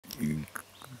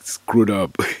screwed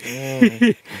up.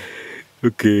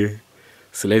 Okay,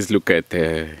 so let's look at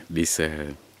this.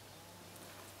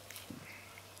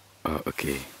 Oh,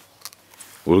 okay,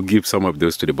 we'll give some of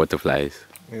those to the butterflies.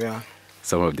 Yeah.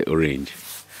 Some of the orange.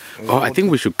 Oh, I think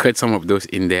we should cut some of those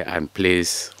in there and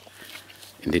place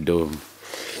in the dome.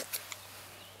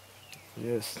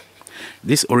 Yes.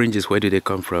 These oranges, where do they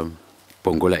come from?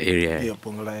 Pongola area? Yeah,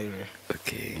 Pongola area.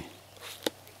 Okay.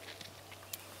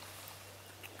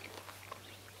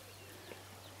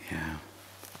 Yeah.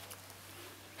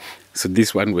 So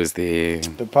this one was the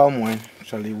palm wine.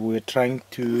 Actually, we were trying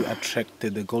to attract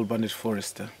the gold-banded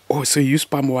forester. Oh, so you use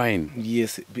palm wine?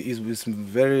 Yes, it was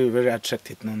very, very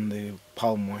attracted on the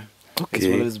palm wine. Okay. As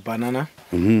well as banana.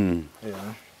 Mm-hmm.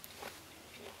 Yeah.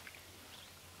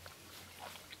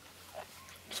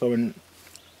 So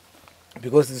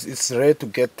because it's rare to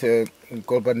get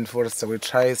gold-banded forester, we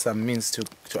try some means to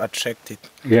attract it.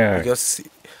 Yeah. Because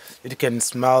it can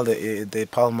smell the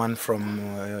palm wine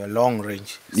from long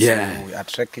range. Yeah. So we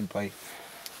attract it by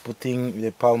putting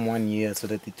the palm wine here so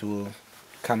that it will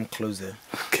come closer.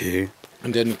 Okay.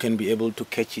 And then you can be able to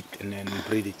catch it and then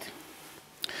breed it.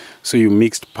 So you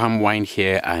mixed palm wine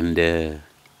here and...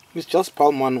 It's just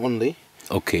palm wine only.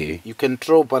 Okay. You can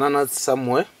throw bananas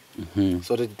somewhere. Mm-hmm.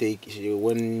 So that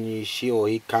when she or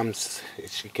he comes,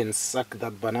 she can suck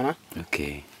that banana.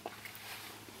 Okay.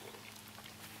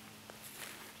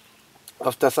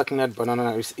 After sucking that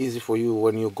banana, it's easy for you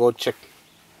when you go check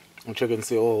and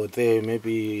say, oh, there,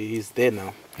 maybe he's there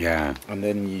now. Yeah. And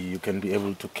then you can be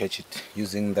able to catch it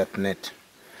using that net.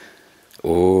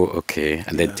 Oh, okay.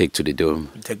 And then take to the dome.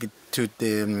 Take it to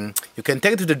the. You can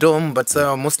take it to the dome, but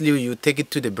mostly you take it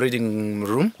to the breeding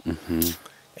room. Mm-hmm.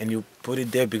 And you put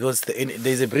it there because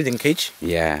there's a breeding cage.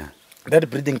 Yeah. That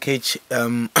breeding cage,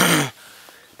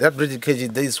 that breeding cage,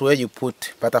 this is where you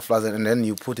put butterflies and then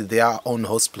you put their own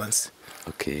host plants.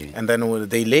 Okay. And then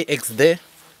they lay eggs there,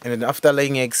 and then after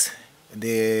laying eggs,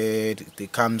 there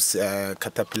comes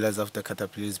caterpillars. After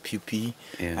caterpillars, pupae,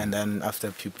 Yeah. and then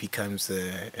after pupae comes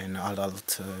an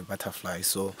adult butterfly.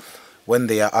 So when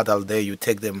they are adult, there you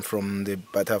take them from the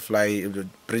butterfly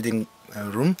breeding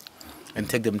room and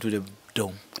take them to the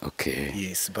dome. Okay.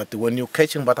 Yes, but when you're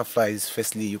catching butterflies,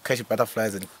 firstly you catch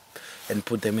butterflies and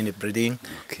put them in a breeding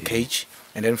cage,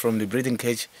 and then from the breeding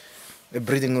cage, the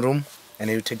breeding room, and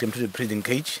then you take them to the breeding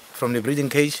cage. From the breeding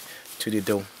cage to the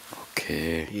dome.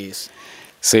 Okay. Yes.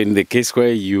 So in the case where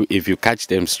if you catch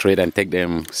them straight and take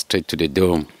them straight to the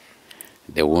dome,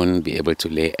 they won't be able to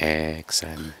lay eggs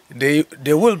and... They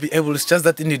will be able. It's just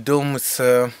that in the dome, it's,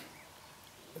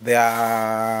 they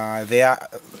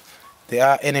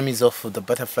are enemies of the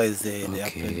butterflies. They are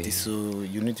plenty, so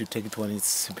you need to take it when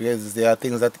it's, because there are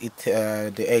things that eat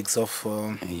the eggs of.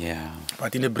 Yeah.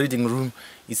 But in the breeding room,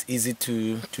 it's easy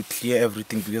to clear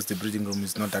everything because the breeding room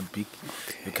is not that big.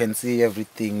 Okay. You can see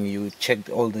everything. You check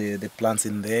all the plants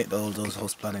in there, all those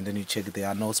host plants, and then you check there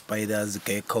are no spiders,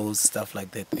 geckos, stuff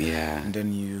like that. Yeah. And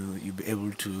then you'll be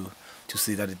able to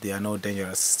see that there are no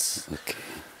dangerous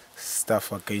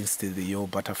stuff against your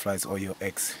butterflies or your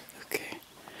eggs. Okay.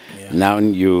 Yeah. Now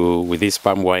with this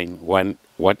palm wine,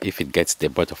 what if it gets the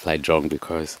butterfly drunk?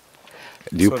 Because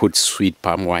do you put sweet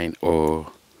palm wine or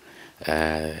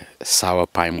sour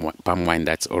palm wine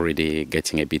that's already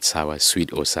getting a bit sour,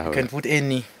 sweet or sour? You can put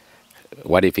any.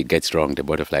 What if it gets drunk, the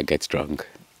butterfly gets drunk?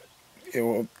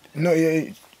 No,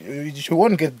 you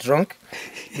won't get drunk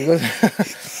because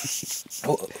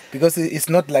because it's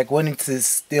not like when it is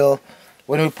still,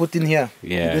 when we put in here.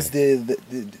 Yeah. Because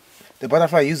the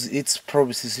butterfly uses its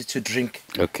proboscis to drink.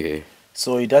 Okay.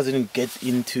 So it doesn't get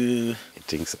into... It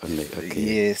drinks only,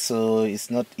 okay. Yeah, so it's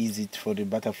not easy for the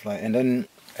butterfly. And then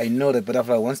I know the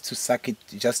butterfly wants to suck it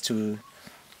just to...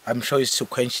 I'm sure it's to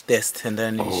quench thirst, and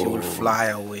then she will fly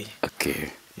away.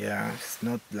 Okay. Yeah, it's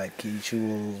not like she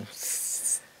will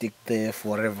stick there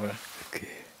forever.